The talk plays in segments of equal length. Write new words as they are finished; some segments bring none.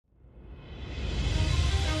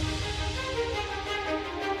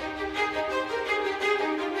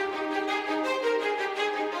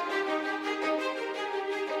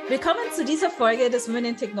Willkommen zu dieser Folge des Women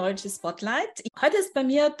in Technology Spotlight. Heute ist bei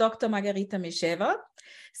mir Dr. Margarita Misheva.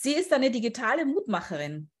 Sie ist eine digitale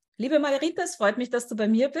Mutmacherin. Liebe Margarita, es freut mich, dass du bei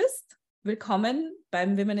mir bist. Willkommen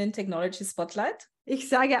beim Women in Technology Spotlight. Ich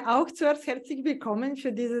sage auch zuerst herzlich willkommen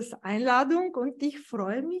für diese Einladung und ich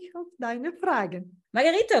freue mich auf deine Fragen.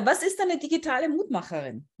 Margarita, was ist eine digitale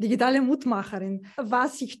Mutmacherin? Digitale Mutmacherin.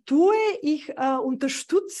 Was ich tue, ich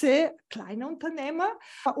unterstütze kleine Unternehmer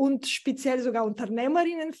und speziell sogar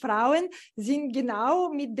Unternehmerinnen, Frauen, sind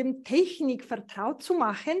genau mit dem Technik vertraut zu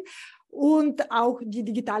machen und auch die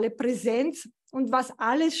digitale Präsenz und was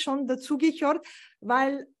alles schon dazugehört,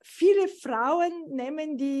 weil viele Frauen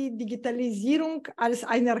nehmen die Digitalisierung als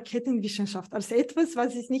eine Raketenwissenschaft, als etwas,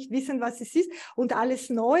 was sie nicht wissen, was es ist und alles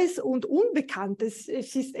Neues und Unbekanntes.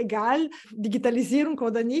 Es ist egal, Digitalisierung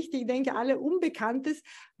oder nicht, ich denke, alle Unbekanntes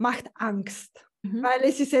macht Angst. Weil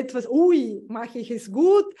es ist etwas, mache ich es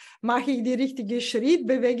gut, mache ich die richtige Schritt,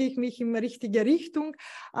 bewege ich mich in die richtige Richtung.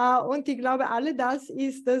 Und ich glaube, alle das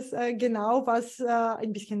ist das genau, was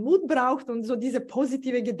ein bisschen Mut braucht und so diese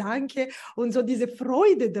positive Gedanke und so diese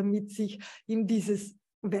Freude damit, sich in dieses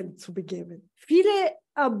Welt zu begeben. Viele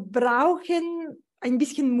brauchen ein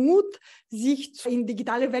bisschen Mut, sich in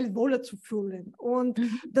digitale Welt wohler zu fühlen. Und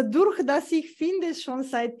dadurch, dass ich finde, schon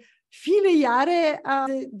seit viele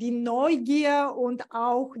Jahre die Neugier und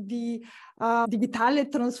auch die digitale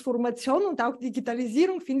Transformation und auch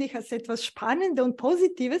Digitalisierung finde ich als etwas Spannendes und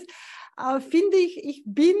Positives. Finde ich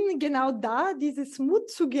bin genau da, dieses Mut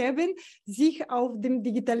zu geben, sich auf dem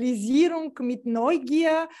Digitalisierung mit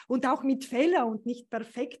Neugier und auch mit Fehlern und nicht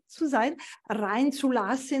perfekt zu sein,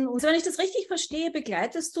 reinzulassen. Also wenn ich das richtig verstehe,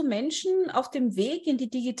 begleitest du Menschen auf dem Weg in die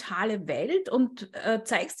digitale Welt und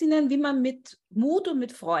zeigst ihnen, wie man mit Mut und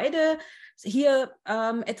mit Freude hier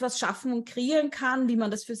etwas schaffen und kreieren kann, wie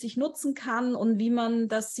man das für sich nutzen kann und wie man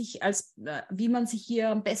sich hier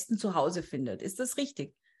am besten zu Hause findet. Ist das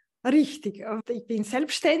richtig? Richtig. Ich bin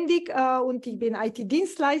selbstständig und ich bin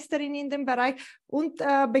IT-Dienstleisterin in dem Bereich und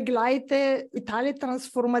begleite digitale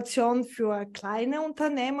Transformation für kleine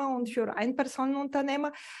Unternehmer und für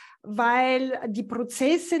Ein-Personen-Unternehmer, weil die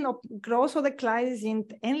Prozesse, ob groß oder klein,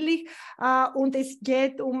 sind ähnlich und es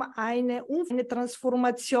geht um eine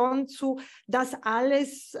Transformation zu das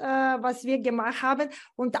alles, was wir gemacht haben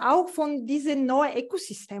und auch von diesem neuen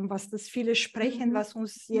Ökosystem, was das viele sprechen, was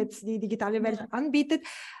uns jetzt die digitale Welt anbietet,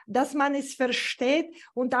 dass man es versteht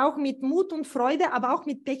und auch mit Mut und Freude, aber auch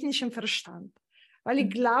mit technischem Verstand. Weil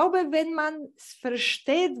ich glaube, wenn man es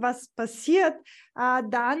versteht, was passiert,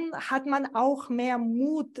 dann hat man auch mehr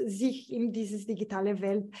Mut, sich in diese digitale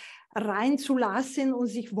Welt reinzulassen und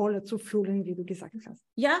sich wohler zu fühlen, wie du gesagt hast.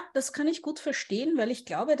 Ja, das kann ich gut verstehen, weil ich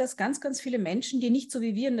glaube, dass ganz, ganz viele Menschen, die nicht so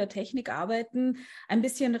wie wir in der Technik arbeiten, ein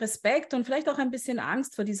bisschen Respekt und vielleicht auch ein bisschen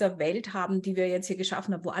Angst vor dieser Welt haben, die wir jetzt hier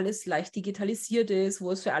geschaffen haben, wo alles leicht digitalisiert ist,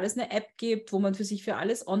 wo es für alles eine App gibt, wo man sich für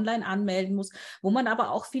alles online anmelden muss, wo man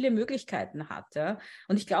aber auch viele Möglichkeiten hat. Ja?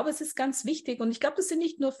 Und ich glaube, es ist ganz wichtig und ich glaube, das sind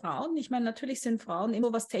nicht nur Frauen. Ich meine, natürlich sind Frauen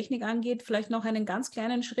immer, was Technik angeht, vielleicht noch einen ganz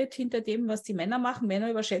kleinen Schritt hinter dem, was die Männer machen. Männer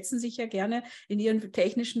überschätzen sich ja gerne in ihren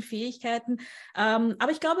technischen Fähigkeiten.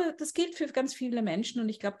 Aber ich glaube, das gilt für ganz viele Menschen und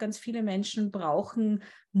ich glaube, ganz viele Menschen brauchen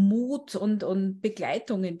Mut und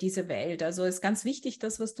Begleitung in diese Welt. Also ist ganz wichtig,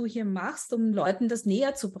 das, was du hier machst, um Leuten das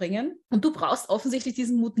näher zu bringen. Und du brauchst offensichtlich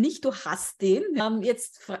diesen Mut nicht, du hast den.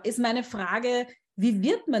 Jetzt ist meine Frage, wie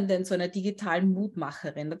wird man denn so einer digitalen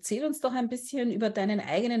Mutmacherin? Erzähl uns doch ein bisschen über deinen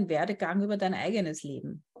eigenen Werdegang, über dein eigenes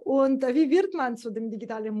Leben. Und wie wird man zu dem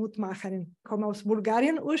digitalen Mutmacherin? Ich komme aus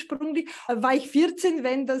Bulgarien ursprünglich. War ich 14,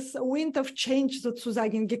 wenn das Wind of Change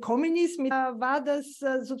sozusagen gekommen ist, war das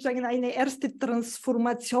sozusagen eine erste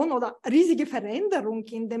Transformation oder riesige Veränderung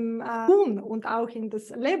in dem Tun und auch in das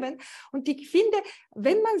Leben. Und ich finde,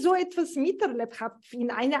 wenn man so etwas miterlebt hat, in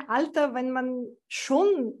einem Alter, wenn man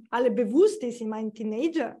schon alle bewusst ist, in meinem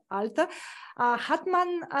Teenageralter, hat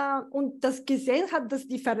man und das gesehen hat, dass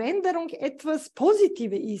die Veränderung etwas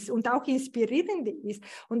Positives ist und auch inspirierend ist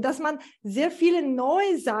und dass man sehr viele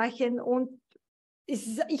neue Sachen und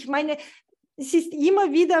ich meine, es ist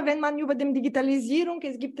immer wieder, wenn man über die Digitalisierung,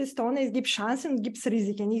 es gibt Chancen und gibt es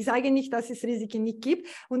Risiken. Ich sage nicht, dass es Risiken nicht gibt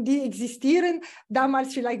und die existieren.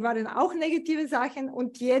 Damals vielleicht waren auch negative Sachen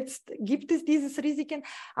und jetzt gibt es diese Risiken.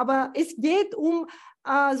 Aber es geht um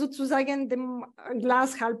sozusagen dem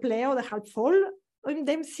Glas halb leer oder halb voll in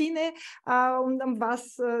dem Sinne und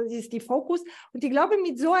was ist die Fokus. Und ich glaube,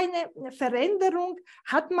 mit so einer Veränderung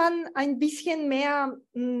hat man ein bisschen mehr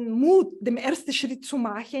Mut, den ersten Schritt zu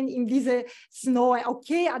machen in dieses Neue.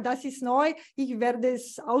 Okay, das ist neu, ich werde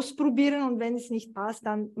es ausprobieren und wenn es nicht passt,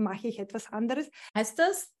 dann mache ich etwas anderes. Heißt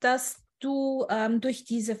das, dass du durch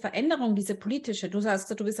diese Veränderung, diese politische, du sagst,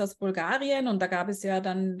 du bist aus Bulgarien und da gab es ja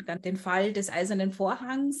dann den Fall des Eisernen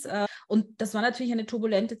Vorhangs und das war natürlich eine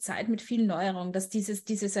turbulente Zeit mit vielen Neuerungen, dass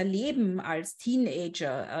dieses Erleben als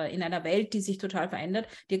Teenager in einer Welt, die sich total verändert,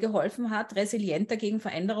 dir geholfen hat, resilienter gegen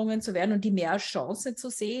Veränderungen zu werden und die mehr als Chance zu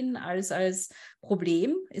sehen als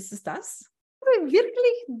Problem. Ist es das?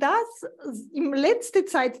 Wirklich das in letzter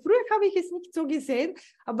Zeit, früher habe ich es nicht so gesehen,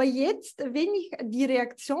 aber jetzt, wenn ich die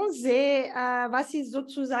Reaktion sehe, was ist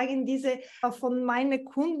sozusagen diese von meinen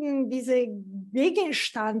Kunden, diese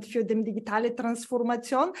Gegenstand für die digitale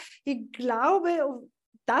Transformation, ich glaube,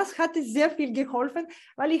 das hat sehr viel geholfen,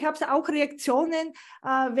 weil ich habe auch Reaktionen,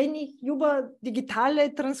 wenn ich über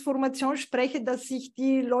digitale Transformation spreche, dass sich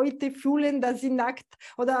die Leute fühlen, dass sie nackt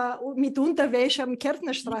oder mit Unterwäsche am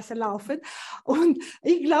Kärntnerstraße laufen. Und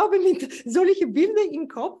ich glaube, mit solchen Bildern im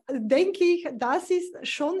Kopf denke ich, das ist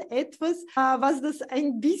schon etwas, was das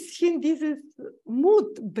ein bisschen dieses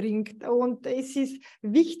Mut bringt. Und es ist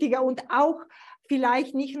wichtiger und auch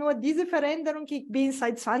vielleicht nicht nur diese Veränderung, ich bin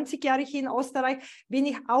seit 20 Jahren hier in Österreich, bin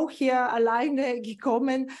ich auch hier alleine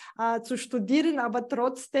gekommen zu studieren, aber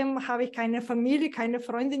trotzdem habe ich keine Familie, keine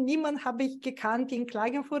Freunde, niemand habe ich gekannt in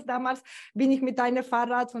Klagenfurt. Damals bin ich mit einem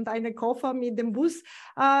Fahrrad und einem Koffer mit dem Bus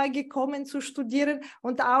gekommen zu studieren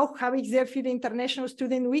und auch habe ich sehr viele International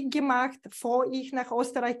Student Week gemacht, bevor ich nach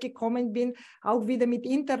Österreich gekommen bin, auch wieder mit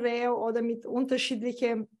Interrail oder mit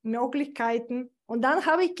unterschiedlichen Möglichkeiten. Und dann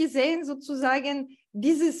habe ich gesehen, sozusagen,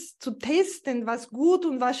 dieses zu testen, was gut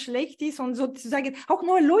und was schlecht ist und sozusagen auch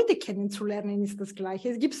neue Leute kennenzulernen, ist das Gleiche.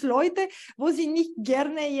 Es gibt Leute, wo sie nicht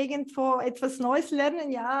gerne irgendwo etwas Neues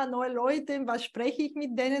lernen. Ja, neue Leute, was spreche ich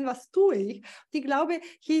mit denen, was tue ich? Und ich glaube,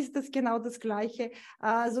 hier ist das genau das Gleiche.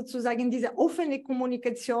 Sozusagen diese offene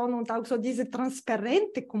Kommunikation und auch so diese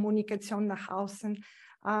transparente Kommunikation nach außen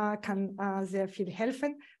kann sehr viel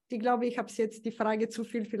helfen. Ich glaube, ich habe jetzt die Frage zu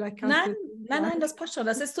viel, vielleicht kannst du... Nein, das passt schon.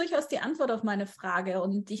 Das ist durchaus die Antwort auf meine Frage.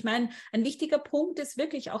 Und ich meine, ein wichtiger Punkt ist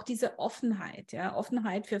wirklich auch diese Offenheit, ja,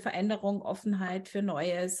 Offenheit für Veränderung, Offenheit für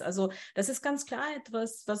Neues. Also das ist ganz klar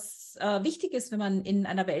etwas, was wichtig ist, wenn man in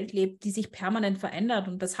einer Welt lebt, die sich permanent verändert.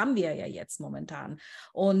 Und das haben wir ja jetzt momentan.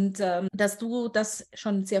 Und dass du das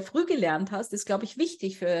schon sehr früh gelernt hast, ist, glaube ich,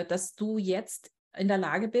 wichtig, dass du jetzt in der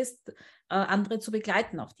Lage bist, andere zu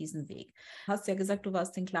begleiten auf diesem Weg. Du hast ja gesagt, du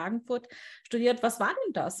warst in Klagenfurt studiert. Was war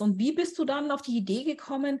denn das? Und wie bist du dann auf die Idee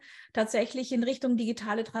gekommen, tatsächlich in Richtung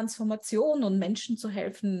digitale Transformation und Menschen zu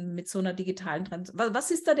helfen mit so einer digitalen Transformation? Was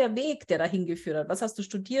ist da der Weg, der dahin geführt hat? Was hast du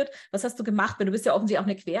studiert? Was hast du gemacht? Weil du bist ja offensichtlich auch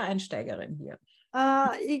eine Quereinsteigerin hier.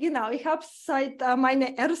 Genau, ich habe seit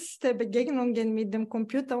meine ersten Begegnungen mit dem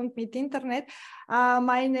Computer und mit Internet.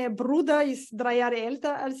 Mein Bruder ist 3 Jahre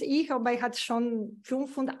älter als ich, aber er hat schon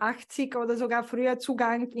 85 oder sogar früher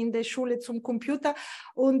Zugang in der Schule zum Computer.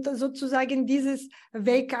 Und sozusagen dieses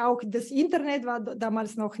Weg auch, das Internet war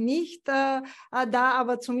damals noch nicht da,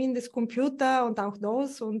 aber zumindest Computer und auch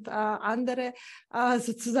DOS und andere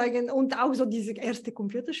sozusagen. Und auch so diese ersten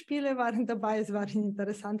Computerspiele waren dabei. Es waren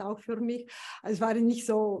interessant auch für mich. Es waren nicht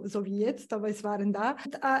so wie jetzt, aber es waren da.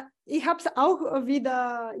 Und, ich habe es auch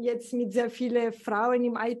wieder jetzt mit sehr vielen Frauen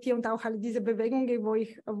im IT und auch all diese Bewegungen, wo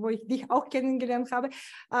ich dich auch kennengelernt habe,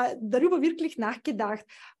 darüber wirklich nachgedacht.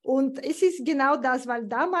 Und es ist genau das, weil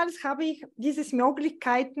damals habe ich diese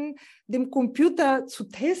Möglichkeiten, den Computer zu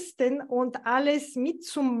testen und alles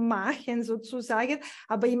mitzumachen sozusagen,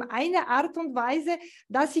 aber in einer Art und Weise,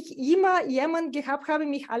 dass ich immer jemanden gehabt habe,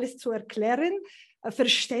 mich alles zu erklären,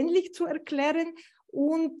 verständlich zu erklären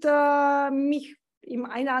und mich in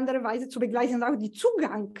einer anderen Weise zu begleiten und auch die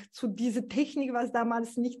Zugang zu dieser Technik, was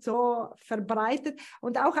damals nicht so verbreitet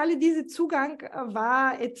und auch alle diese Zugang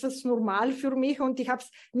war etwas normal für mich und ich habe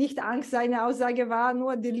nicht Angst, seine Aussage war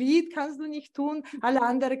nur Delete kannst du nicht tun, alle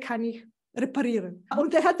anderen kann ich reparieren.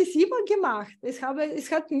 Und er hat es immer gemacht. Es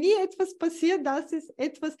hat nie etwas passiert, dass es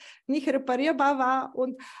etwas nicht reparierbar war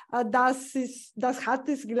und das hat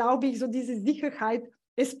es, glaube ich, so diese Sicherheit.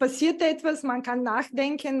 Es passiert etwas, man kann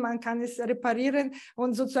nachdenken, man kann es reparieren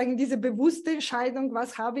und sozusagen diese bewusste Entscheidung,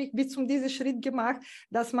 was habe ich bis zu diesem Schritt gemacht,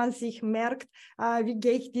 dass man sich merkt, wie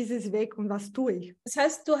gehe ich dieses Weg und was tue ich. Das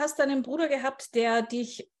heißt, du hast einen Bruder gehabt, der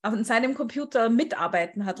dich an seinem Computer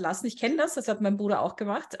mitarbeiten hat lassen. Ich kenne das hat mein Bruder auch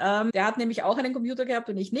gemacht. Der hat nämlich auch einen Computer gehabt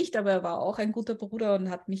und ich nicht, aber er war auch ein guter Bruder und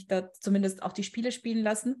hat mich da zumindest auch die Spiele spielen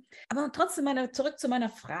lassen. Aber trotzdem zurück zu meiner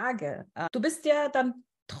Frage. Du bist ja dann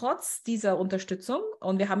trotz dieser Unterstützung,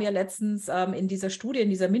 und wir haben ja letztens in dieser Studie, in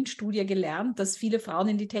dieser MINT-Studie gelernt, dass viele Frauen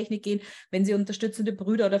in die Technik gehen, wenn sie unterstützende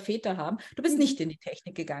Brüder oder Väter haben. Du bist nicht in die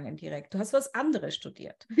Technik gegangen direkt, du hast was anderes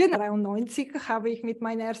studiert. Genau, 1993 habe ich mit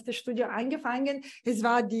meinem ersten Studium angefangen. Es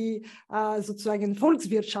war die sozusagen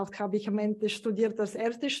Volkswirtschaft, habe ich am Ende studiert, das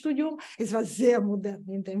erste Studium. Es war sehr modern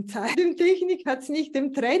in dem Zeit. Die Technik hat es nicht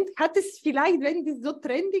im Trend. Hat es vielleicht, wenn es so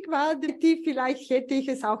trendig war, vielleicht hätte ich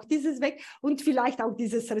es auch dieses weg und vielleicht auch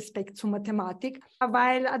dieses Respekt zur Mathematik,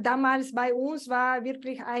 weil damals bei uns war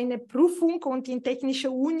wirklich eine Prüfung und in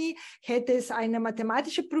technischer Uni hätte es eine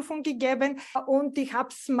mathematische Prüfung gegeben und ich habe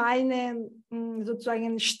es meine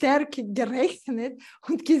sozusagen Stärke gerechnet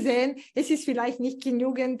und gesehen, es ist vielleicht nicht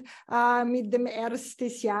genügend mit dem ersten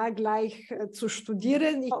Jahr gleich zu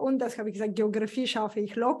studieren. Und das habe ich gesagt, Geografie schaffe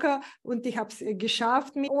ich locker und ich habe es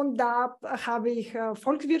geschafft. Und da habe ich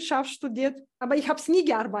Volkswirtschaft studiert, aber ich habe es nie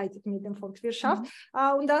gearbeitet mit der Volkswirtschaft.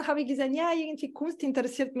 Und dann habe ich gesagt, ja, irgendwie Kunst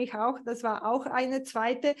interessiert mich auch. Das war auch eine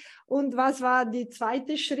zweite. Und was war der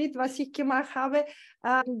zweite Schritt, was ich gemacht habe?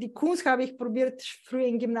 Die Kunst habe ich probiert, früh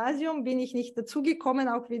im Gymnasium, bin ich nicht dazugekommen,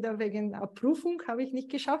 auch wieder wegen Prüfung habe ich nicht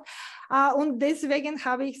geschafft. Und deswegen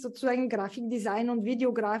habe ich sozusagen Grafikdesign und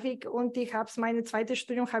Videografik und ich habe meine zweite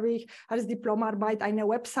Studium, habe ich als Diplomarbeit eine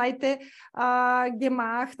Webseite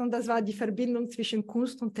gemacht und das war die Verbindung zwischen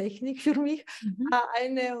Kunst und Technik für mich.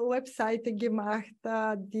 Eine Webseite gemacht,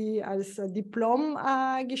 die als Diplom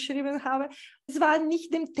geschrieben habe. Es war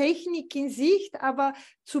nicht die Technik in sich, aber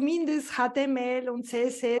zumindest HTML und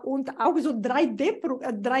CSS und auch so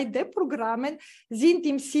 3D-Programme sind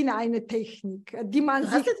im Sinne einer Technik, die man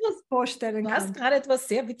sich vorstellen kann. Du hast gerade etwas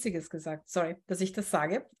sehr Witziges gesagt. Sorry, dass ich das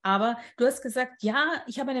sage. Aber du hast gesagt, ja,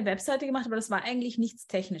 ich habe eine Webseite gemacht, aber das war eigentlich nichts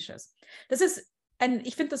Technisches. Ich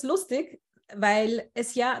finde das lustig, weil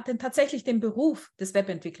es ja tatsächlich den Beruf des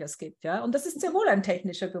Webentwicklers gibt, ja, und das ist sehr wohl ein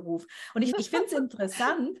technischer Beruf. Und ich finde es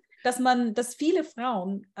interessant, dass viele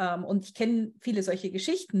Frauen, und ich kenne viele solche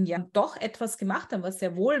Geschichten, ja, doch etwas gemacht haben, was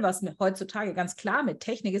sehr wohl, was mir heutzutage ganz klar mit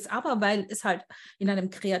Technik ist, aber weil es halt in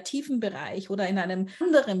einem kreativen Bereich oder in einem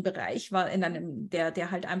anderen Bereich war,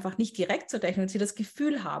 der halt einfach nicht direkt zur Technik, und sie das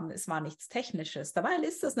Gefühl haben, es war nichts Technisches. Dabei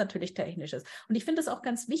ist das natürlich Technisches. Und ich finde es auch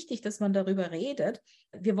ganz wichtig, dass man darüber redet.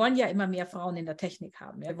 Wir wollen ja immer mehr Frauen in der Technik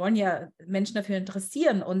haben. Wir wollen ja Menschen dafür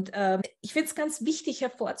interessieren. Und ich finde es ganz wichtig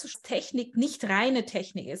hervorzustellen, dass Technik nicht reine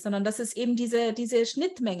Technik ist, sondern dass es eben diese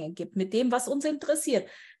Schnittmengen gibt mit dem, was uns interessiert.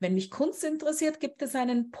 Wenn mich Kunst interessiert, gibt es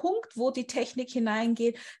einen Punkt, wo die Technik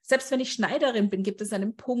hineingeht. Selbst wenn ich Schneiderin bin, gibt es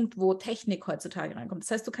einen Punkt, wo Technik heutzutage reinkommt.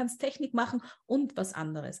 Das heißt, du kannst Technik machen und was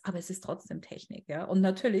anderes, aber es ist trotzdem Technik. Ja? Und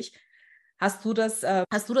natürlich hast du das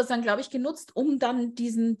dann, glaube ich, genutzt, um dann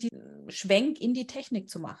diesen Schwenk in die Technik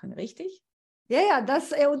zu machen, richtig? Ja,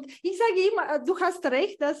 und ich sage immer, du hast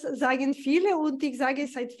recht, das sagen viele und ich sage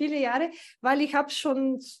es seit vielen Jahren, weil ich habe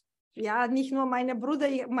schon, ja, nicht nur meine Bruder,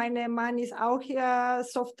 mein Mann ist auch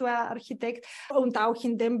Softwarearchitekt und auch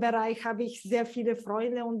in dem Bereich habe ich sehr viele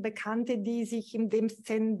Freunde und Bekannte, die sich in dem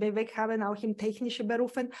Szenen bewegt haben, auch in technischen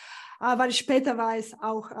Berufen. Weil später war es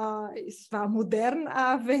auch, es war modern,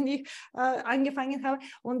 wenn ich angefangen habe.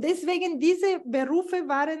 Und deswegen, diese Berufe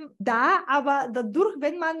waren da, aber dadurch,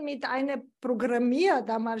 wenn man mit einem Programmierer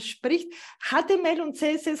damals spricht, HTML und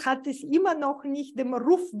CSS hat es immer noch nicht den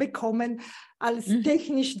Ruf bekommen, als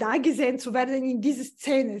technisch gesehen zu werden in dieser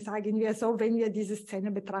Szene, sagen wir so, wenn wir diese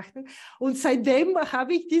Szene betrachten. Und seitdem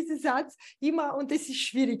habe ich diesen Satz immer, und es ist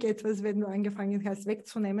schwierig etwas, wenn du angefangen hast,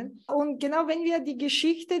 wegzunehmen. Und genau, wenn wir die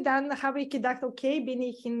Geschichte, dann habe ich gedacht, okay, bin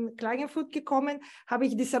ich in Klagenfurt gekommen, habe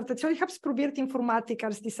ich Dissertation, ich habe es probiert, Informatik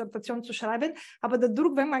als Dissertation zu schreiben, aber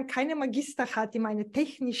dadurch, wenn man keine Magister hat in einem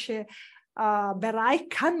technischen Bereich,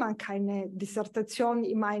 kann man keine Dissertation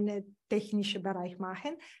in einem technischen Bereich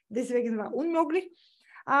machen. Deswegen war unmöglich.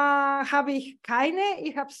 Habe ich keine.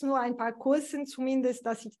 Ich habe es nur ein paar Kurse zumindest,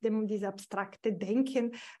 dass ich dieses abstrakte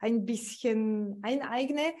Denken ein bisschen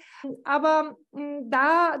eineigne. Aber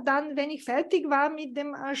dann, wenn ich fertig war mit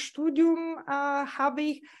dem Studium, habe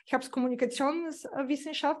ich habe es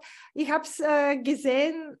Kommunikationswissenschaft, ich habe es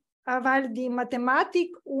gesehen, weil die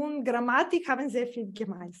Mathematik und Grammatik haben sehr viel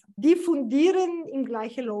gemeinsam. Die fundieren in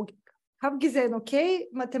gleiche Logik. Ich habe gesehen, okay,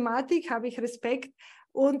 Mathematik habe ich Respekt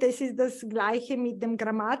und es ist das Gleiche mit dem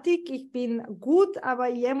Grammatik. Ich bin gut, aber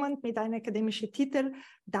jemand mit einem akademischen Titel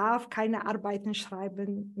darf keine Arbeiten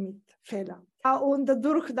schreiben mit Fehlern. Und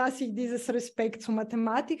dadurch, dass ich dieses Respekt zur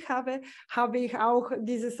Mathematik habe, habe ich auch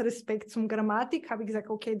dieses Respekt zum Grammatik. Habe ich gesagt,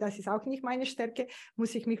 okay, das ist auch nicht meine Stärke,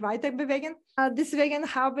 muss ich mich weiter bewegen.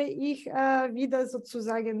 Deswegen habe ich wieder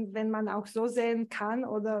sozusagen, wenn man auch so sehen kann,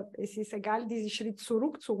 oder es ist egal, diesen Schritt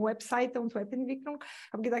zurück zur Webseite und Webentwicklung,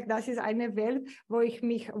 habe gedacht, das ist eine Welt, wo ich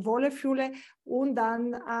mich wohler fühle und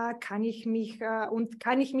dann kann ich mich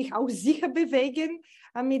auch sicher bewegen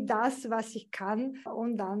mit das, was ich kann.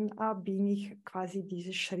 Und dann bin ich quasi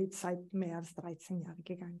diesen Schritt seit mehr als 13 Jahren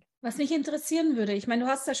gegangen. Was mich interessieren würde, ich meine, du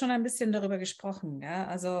hast ja schon ein bisschen darüber gesprochen, ja,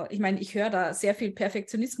 also ich meine, ich höre da sehr viel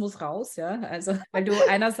Perfektionismus raus, ja, also weil du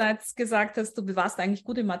einerseits gesagt hast, du warst eigentlich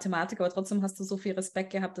gut in Mathematik, aber trotzdem hast du so viel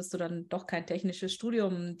Respekt gehabt, dass du dann doch kein technisches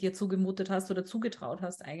Studium dir zugemutet hast oder zugetraut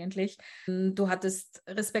hast eigentlich. Du hattest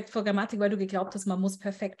Respekt vor Grammatik, weil du geglaubt hast, man muss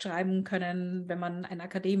perfekt schreiben können, wenn man ein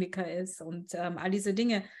Akademiker ist und all diese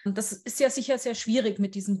Dinge. Und das ist ja sicher sehr schwierig,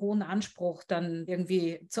 mit diesem hohen Anspruch dann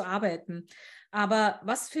irgendwie zu arbeiten. Aber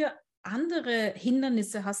was für andere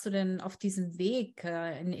Hindernisse hast du denn auf diesem Weg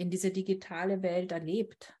in diese digitale Welt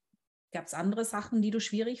erlebt? Gab es andere Sachen, die du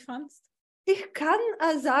schwierig fandst? Ich kann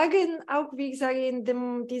sagen, auch wie ich sage,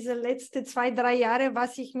 diese letzten 2, 3 Jahre,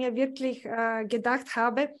 was ich mir wirklich gedacht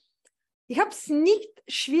habe, ich habe nicht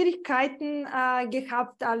Schwierigkeiten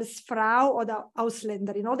gehabt als Frau oder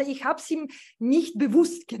Ausländerin oder ich habe sie nicht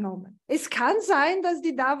bewusst genommen. Es kann sein, dass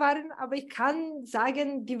die da waren, aber ich kann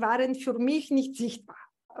sagen, die waren für mich nicht sichtbar.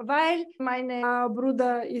 Weil mein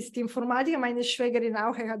Bruder ist Informatiker, meine Schwägerin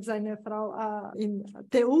auch, er hat seine Frau in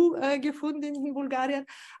TU gefunden in Bulgarien.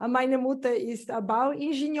 Meine Mutter ist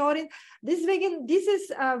Bauingenieurin. Deswegen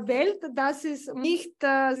dieses Welt, das ist nicht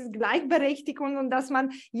Gleichberechtigung und dass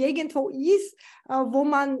man irgendwo ist, wo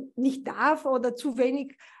man nicht darf oder zu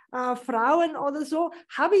wenig Frauen oder so,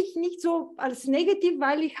 habe ich nicht so als negativ,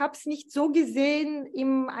 weil ich habe es nicht so gesehen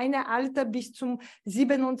im einem Alter bis zum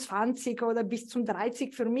 27 oder bis zum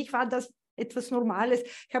 30. Für mich war das etwas Normales.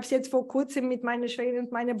 Ich habe es jetzt vor kurzem mit meiner Schwägerin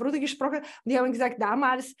und meinem Bruder gesprochen und die haben gesagt,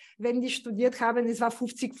 damals, wenn die studiert haben, es war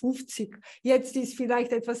 50-50. Jetzt ist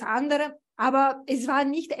vielleicht etwas anderes. Aber es war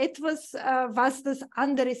nicht etwas, was das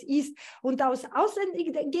anderes ist. Und aus Ausland,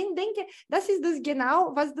 ich denke, das ist das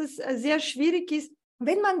genau, was das sehr schwierig ist.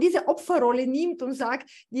 Wenn man diese Opferrolle nimmt und sagt,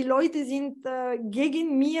 die Leute sind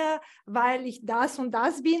gegen mir, weil ich das und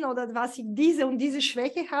das bin oder was ich diese und diese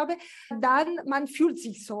Schwäche habe, dann man fühlt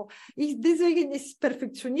sich so. Deswegen ist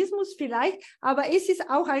Perfektionismus vielleicht, aber es ist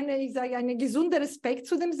auch eine gesunde Respekt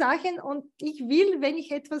zu den Sachen und ich will, wenn ich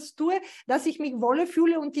etwas tue, dass ich mich wohler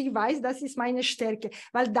fühle und ich weiß, das ist meine Stärke,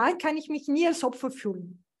 weil dann kann ich mich nie als Opfer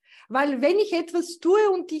fühlen. Weil wenn ich etwas tue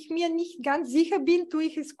und ich mir nicht ganz sicher bin, tue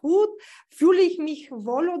ich es gut, fühle ich mich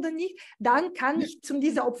wohl oder nicht, dann kann ich zu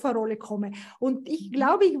dieser Opferrolle kommen. Und ich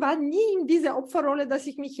glaube, ich war nie in dieser Opferrolle, dass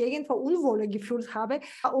ich mich irgendwo unwohl gefühlt habe.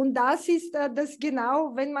 Und das ist das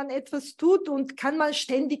genau, wenn man etwas tut und kann man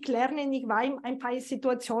ständig lernen. Ich war in ein paar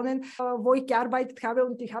Situationen, wo ich gearbeitet habe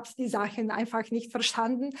und ich habe die Sachen einfach nicht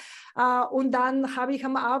verstanden. Und dann habe ich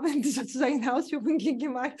am Abend sozusagen Ausübungen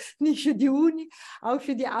gemacht, nicht für die Uni, auch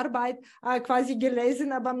für die Arbeit quasi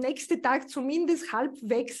gelesen, aber am nächsten Tag zumindest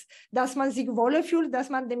halbwegs, dass man sich wohler fühlt,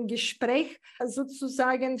 dass man dem Gespräch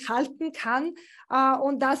sozusagen halten kann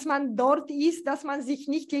und dass man dort ist, dass man sich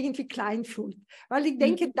nicht irgendwie klein fühlt. Weil ich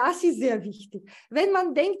denke, das ist sehr wichtig. Wenn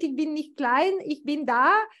man denkt, ich bin nicht klein, ich bin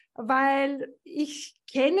da, weil ich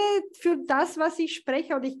kenne für das, was ich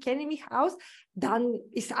spreche oder ich kenne mich aus, dann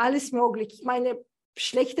ist alles möglich. Ich meine,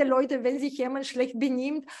 schlechte Leute, wenn sich jemand schlecht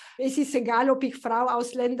benimmt, es ist egal, ob ich Frau,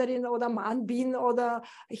 Ausländerin oder Mann bin oder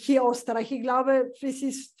hier Österreich. Ich glaube, es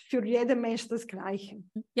ist für jeden Mensch das Gleiche.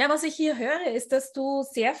 Ja, was ich hier höre, ist, dass du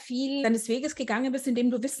sehr viel deines Weges gegangen bist,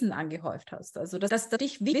 indem du Wissen angehäuft hast. Also, dass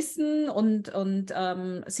dich Wissen und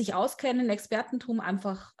sich auskennen, Expertentum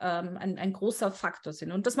einfach ein großer Faktor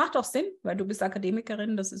sind. Und das macht auch Sinn, weil du bist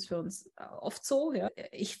Akademikerin, das ist für uns oft so. Ja.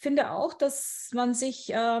 Ich finde auch, dass man sich,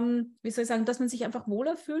 dass man sich einfach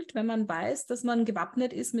wohler fühlt, wenn man weiß, dass man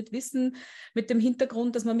gewappnet ist mit Wissen, mit dem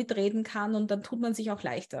Hintergrund, dass man mitreden kann und dann tut man sich auch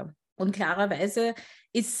leichter. Und klarerweise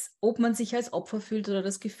ist, ob man sich als Opfer fühlt oder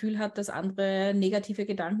das Gefühl hat, dass andere negative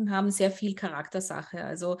Gedanken haben, sehr viel Charaktersache.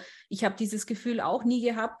 Also ich habe dieses Gefühl auch nie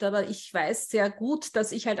gehabt, aber ich weiß sehr gut,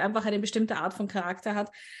 dass ich halt einfach eine bestimmte Art von Charakter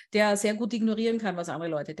habe, der sehr gut ignorieren kann, was andere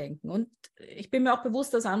Leute denken. Und ich bin mir auch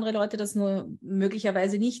bewusst, dass andere Leute das nur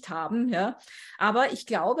möglicherweise nicht haben. Ja? Aber ich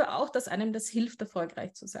glaube auch, dass einem das hilft,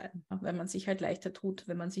 erfolgreich zu sein, wenn man sich halt leichter tut,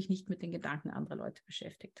 wenn man sich nicht mit den Gedanken anderer Leute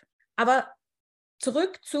beschäftigt. Aber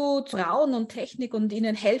zurück zu Frauen und Technik und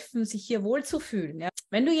ihnen helfen, sich hier wohlzufühlen. Ja.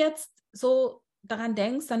 Wenn du jetzt so daran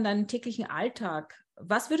denkst, an deinen täglichen Alltag,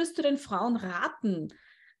 was würdest du den Frauen raten,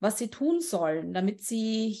 was sie tun sollen, damit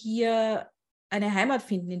sie hier eine Heimat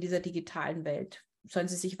finden in dieser digitalen Welt? Sollen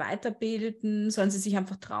sie sich weiterbilden? Sollen sie sich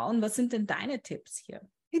einfach trauen? Was sind denn deine Tipps hier?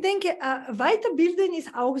 Ich denke, weiterbilden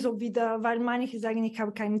ist auch so wieder, weil manche sagen, ich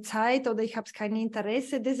habe keine Zeit oder ich habe kein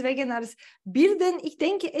Interesse. Deswegen als Bilden, ich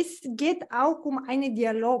denke, es geht auch um einen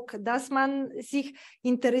Dialog, dass man sich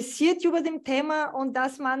interessiert über dem Thema und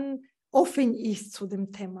dass man offen ist zu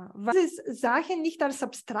dem Thema. Diese Sachen nicht als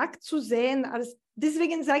abstrakt zu sehen,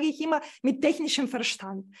 deswegen sage ich immer mit technischem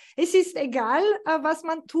Verstand. Es ist egal, was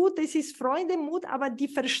man tut, es ist Freude, Mut, aber der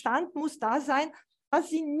Verstand muss da sein, dass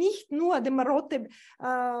sie nicht nur den roten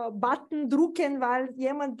Button drücken, weil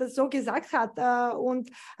jemand das so gesagt hat und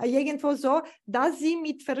irgendwo so, dass sie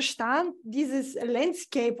mit Verstand dieses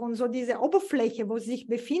Landscape und so diese Oberfläche, wo sie sich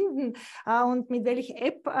befinden und mit welcher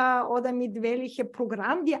App oder mit welchem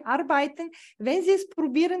Programm die arbeiten, wenn sie es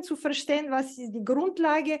probieren zu verstehen, was ist die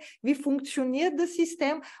Grundlage, wie funktioniert das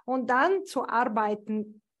System und dann zu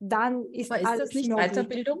arbeiten, dann ist Aber ist alles das nicht möglich.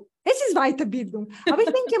 Weiterbildung? Es ist Weiterbildung. Aber ich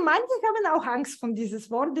denke, manche haben auch Angst von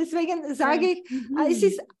dieses Wort. Deswegen sage ich, es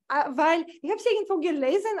ist, weil ich habe es irgendwo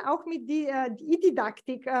gelesen, auch mit der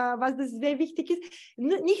didaktik, was das sehr wichtig ist.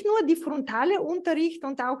 Nicht nur die frontale Unterricht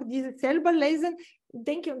und auch dieses selber lesen. Ich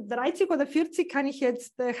denke, 30 oder 40 kann ich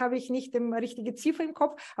jetzt, habe ich nicht die richtige Ziffer im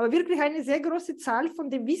Kopf, aber wirklich eine sehr große Zahl von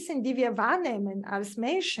dem Wissen, die wir wahrnehmen als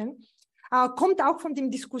Menschen, kommt auch von den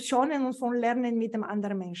Diskussionen und von Lernen mit dem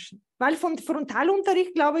anderen Menschen. Weil von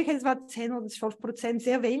Frontalunterricht, glaube ich, es war 10 oder 12%,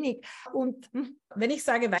 sehr wenig. Und wenn ich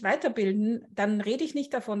sage weiterbilden, dann rede ich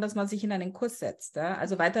nicht davon, dass man sich in einen Kurs setzt. Ja?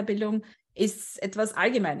 Also Weiterbildung ist etwas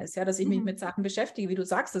Allgemeines, ja, dass ich mich mit Sachen beschäftige, wie du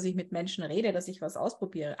sagst, dass ich mit Menschen rede, dass ich was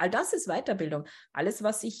ausprobiere. All das ist Weiterbildung. Alles,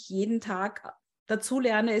 was ich jeden Tag dazu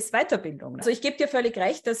lerne, ist Weiterbildung. Also ich gebe dir völlig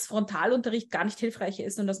recht, dass Frontalunterricht gar nicht hilfreich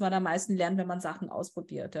ist und dass man am meisten lernt, wenn man Sachen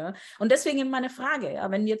ausprobiert. Ja? Und deswegen meine Frage,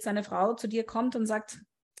 ja, wenn jetzt eine Frau zu dir kommt und sagt,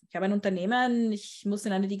 ich habe ein Unternehmen, ich muss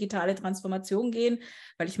in eine digitale Transformation gehen,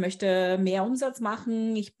 weil ich möchte mehr Umsatz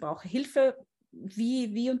machen, ich brauche Hilfe.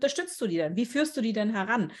 Wie unterstützt du die denn? Wie führst du die denn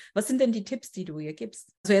heran? Was sind denn die Tipps, die du ihr gibst?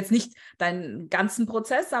 Also jetzt nicht deinen ganzen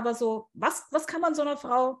Prozess, aber so, was kann man so einer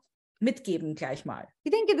Frau mitgeben gleich mal?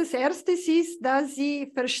 Ich denke, das Erste ist, dass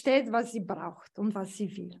sie versteht, was sie braucht und was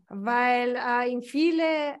sie will. Weil in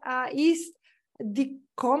viele ist, die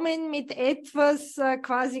kommen mit etwas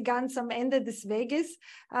quasi ganz am Ende des Weges,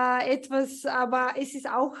 etwas, aber es ist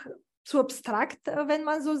auch zu abstrakt, wenn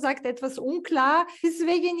man so sagt, etwas unklar.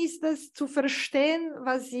 Deswegen ist das zu verstehen,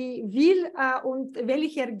 was sie will und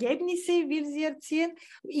welche Ergebnisse will sie erzielen.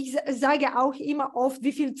 Ich sage auch immer oft,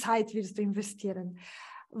 wie viel Zeit willst du investieren?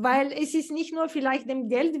 Weil es ist nicht nur vielleicht dem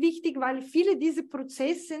Geld wichtig, weil viele dieser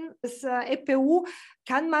Prozesse, das EPU,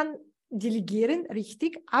 kann man delegieren,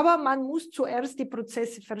 richtig, aber man muss zuerst die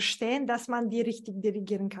Prozesse verstehen, dass man die richtig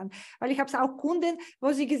delegieren kann. Weil ich habe es auch Kunden,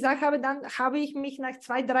 wo sie gesagt haben, dann habe ich mich nach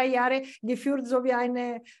 2, 3 Jahren geführt, so wie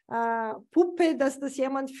eine Puppe, dass das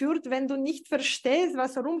jemand führt. Wenn du nicht verstehst,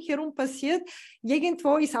 was rumherum passiert,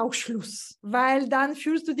 irgendwo ist auch Schluss. Weil dann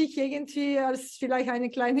fühlst du dich irgendwie als vielleicht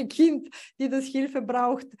ein kleines Kind, die das Hilfe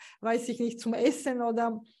braucht, weiß ich nicht, zum Essen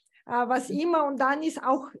oder was immer. Und dann ist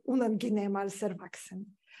auch unangenehm als Erwachsener.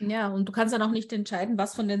 Ja, und du kannst dann auch nicht entscheiden,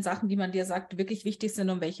 was von den Sachen, die man dir sagt, wirklich wichtig sind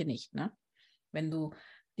und welche nicht, ne? Wenn du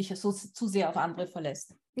dich so zu sehr auf andere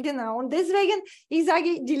verlässt. Genau, und deswegen, ich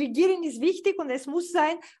sage, delegieren ist wichtig und es muss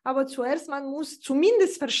sein, aber zuerst, man muss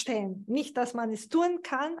zumindest verstehen, nicht, dass man es tun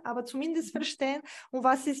kann, aber zumindest verstehen, um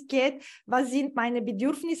was es geht, was sind meine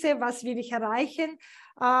Bedürfnisse, was will ich erreichen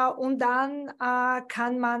und dann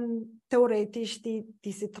kann man theoretisch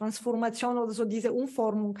diese Transformation oder so, diese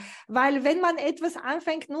Umformung, weil wenn man etwas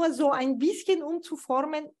anfängt, nur so ein bisschen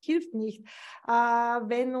umzuformen, hilft nicht,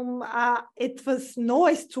 wenn etwas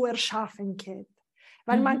Neues zu erschaffen geht.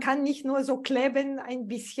 Weil man kann nicht nur so kleben ein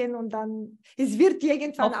bisschen und dann, es wird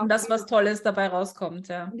irgendwann hoffen, auch... dass was Tolles dabei rauskommt,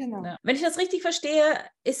 ja. Genau. Ja. Wenn ich das richtig verstehe,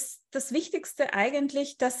 ist das Wichtigste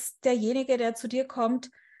eigentlich, dass derjenige, der zu dir kommt,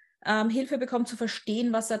 Hilfe bekommt zu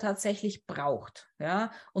verstehen, was er tatsächlich braucht,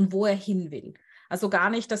 ja, und wo er hin will. Also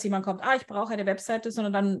gar nicht, dass jemand kommt, ich brauche eine Webseite,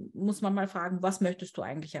 sondern dann muss man mal fragen, was möchtest du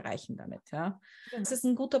eigentlich erreichen damit, ja. Genau. Das ist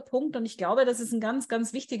ein guter Punkt und ich glaube, das ist ein ganz,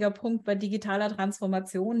 ganz wichtiger Punkt bei digitaler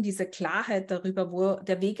Transformation, diese Klarheit darüber, wo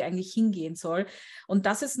der Weg eigentlich hingehen soll. Und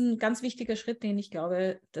das ist ein ganz wichtiger Schritt, den ich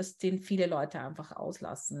glaube, den viele Leute einfach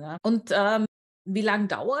auslassen, ja. Und wie lange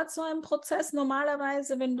dauert so ein Prozess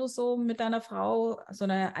normalerweise, wenn du so mit deiner Frau, so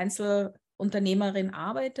eine Einzelunternehmerin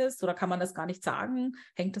arbeitest? Oder kann man das gar nicht sagen?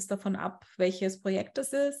 Hängt das davon ab, welches Projekt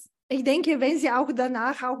das ist? Ich denke, wenn Sie auch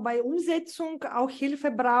danach auch bei Umsetzung auch Hilfe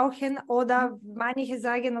brauchen oder manche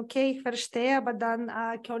sagen, okay, ich verstehe, aber dann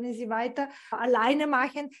können Sie weiter alleine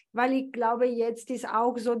machen, weil ich glaube, jetzt ist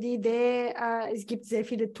auch so die Idee, es gibt sehr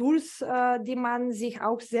viele Tools, die man sich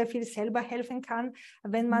auch sehr viel selber helfen kann,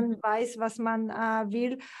 wenn man weiß, was man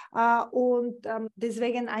will. Und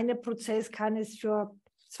deswegen ein Prozess kann es für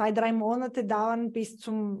 2-3 Monate dauern bis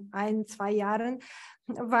zum 1-2 Jahren,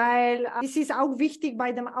 weil es ist auch wichtig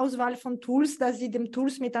bei der Auswahl von Tools, dass sie dem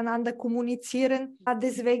Tools miteinander kommunizieren.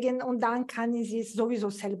 Deswegen, und dann kann sie es sowieso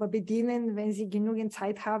selber bedienen, wenn sie genügend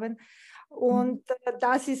Zeit haben. Und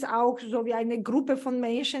das ist auch so wie eine Gruppe von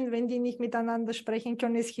Menschen, wenn die nicht miteinander sprechen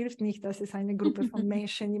können. Es hilft nicht, dass es eine Gruppe von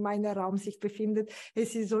Menschen in einem Raum sich befindet.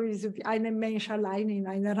 Es ist sowieso wie ein Mensch alleine in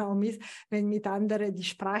einem Raum ist, wenn mit anderen die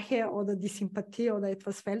Sprache oder die Sympathie oder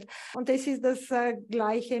etwas fällt. Und es ist das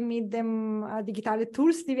Gleiche mit den digitalen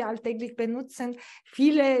Tools, die wir alltäglich benutzen.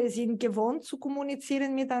 Viele sind gewohnt zu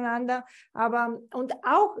kommunizieren miteinander, aber und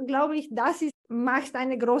auch, glaube ich, das ist macht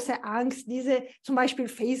eine große Angst, diese zum Beispiel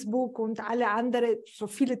Facebook und alle anderen, so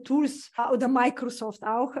viele Tools oder Microsoft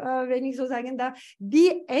auch, wenn ich so sagen darf,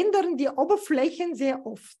 die ändern die Oberflächen sehr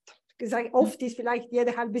oft. Gesagt, oft ist vielleicht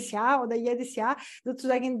jedes halbes Jahr oder jedes Jahr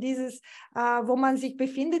sozusagen dieses, wo man sich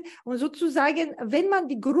befindet. Und sozusagen, wenn man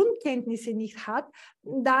die Grundkenntnisse nicht hat,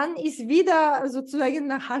 dann ist wieder sozusagen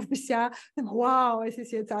nach halbes Jahr, wow, es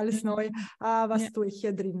ist jetzt alles neu, was tue ich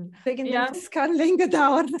hier drin? Deswegen, es kann länger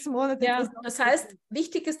dauern, das Monat etwas. Ja, das heißt,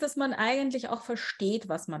 wichtig ist, dass man eigentlich auch versteht,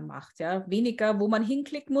 was man macht. Ja? Weniger, wo man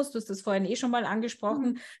hinklicken muss, du hast das vorhin schon mal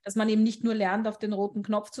angesprochen, dass man eben nicht nur lernt, auf den roten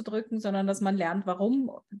Knopf zu drücken, sondern dass man lernt, warum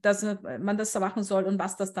man das machen soll und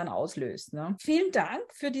was das dann auslöst. Ne? Vielen Dank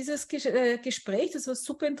für dieses Gespräch, das war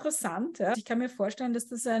super interessant. Ja? Ich kann mir vorstellen, dass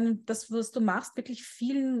das, was du machst, wirklich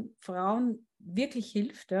vielen Frauen wirklich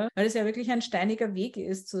hilft, ja? Weil es ja wirklich ein steiniger Weg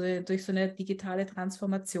ist durch so eine digitale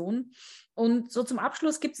Transformation. Und so zum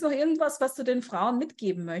Abschluss, gibt es noch irgendwas, was du den Frauen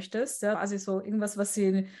mitgeben möchtest? Ja? Also so irgendwas, was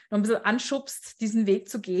sie noch ein bisschen anschubst, diesen Weg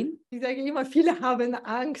zu gehen? Ich sage immer, viele haben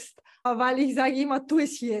Angst, weil ich sage immer, tu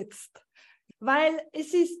es jetzt. Weil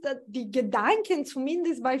es ist, die Gedanken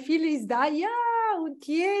zumindest bei vielen ist da, ja, und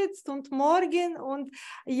jetzt und morgen und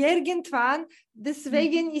irgendwann.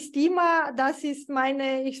 Deswegen ist immer, das ist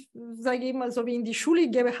meine, ich sage immer so wie in die Schule,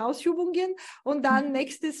 ich gebe Hausübungen und dann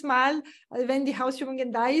nächstes Mal, wenn die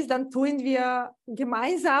Hausübungen da ist, dann tun wir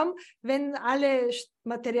gemeinsam, wenn alle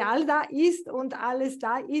Material da ist und alles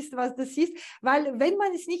da ist, was das ist, weil wenn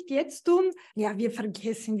man es nicht jetzt tun, ja, wir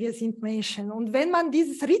vergessen, wir sind Menschen und wenn man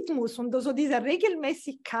dieses Rhythmus und so diese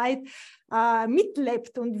Regelmäßigkeit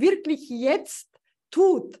mitlebt und wirklich jetzt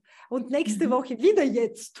tut und nächste Woche wieder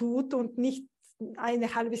jetzt tut und nicht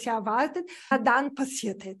ein halbes Jahr wartet, dann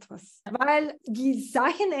passiert etwas. Weil die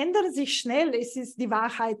Sachen ändern sich schnell, es ist die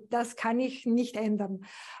Wahrheit, das kann ich nicht ändern.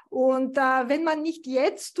 Und wenn man nicht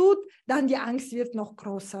jetzt tut, dann die Angst wird noch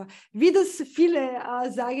größer. Wie das viele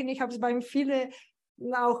sagen, ich habe es bei vielen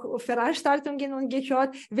auch Veranstaltungen und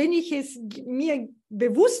gehört, wenn ich es mir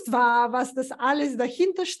bewusst war, was das alles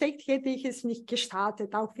dahinter steckt, hätte ich es nicht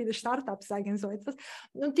gestartet. Auch viele Startups sagen so etwas.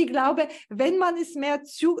 Und ich glaube, wenn man es mehr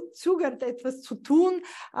zögert, etwas zu tun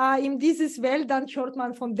in dieses Welt, dann hört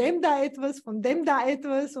man von dem da etwas, von dem da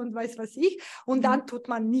etwas und weiß was ich. Und dann tut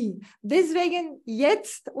man nie. Deswegen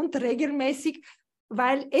jetzt und regelmäßig,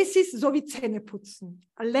 weil es ist so wie Zähneputzen.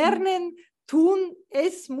 Lernen, tun,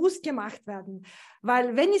 es muss gemacht werden.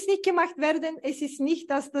 Weil wenn es nicht gemacht werden, es ist nicht,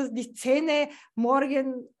 dass die Zähne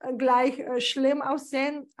morgen gleich schlimm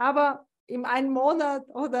aussehen, aber in einem Monat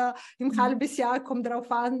oder im halbes Jahr kommt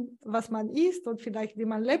darauf an, was man isst und vielleicht wie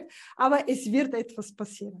man lebt, aber es wird etwas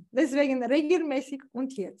passieren. Deswegen regelmäßig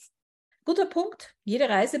und jetzt. Guter Punkt. Jede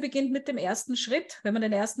Reise beginnt mit dem ersten Schritt. Wenn man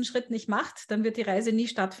den ersten Schritt nicht macht, dann wird die Reise nie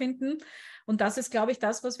stattfinden. Und das ist, glaube ich,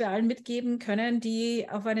 das, was wir allen mitgeben können, die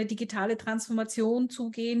auf eine digitale Transformation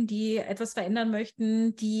zugehen, die etwas verändern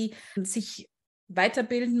möchten, die sich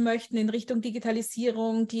weiterbilden möchten in Richtung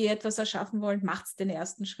Digitalisierung, die etwas erschaffen wollen. Macht den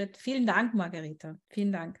ersten Schritt. Vielen Dank, Margarita.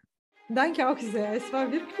 Vielen Dank. Danke auch sehr. Es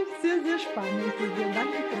war wirklich sehr, sehr spannend.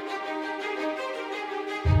 Danke.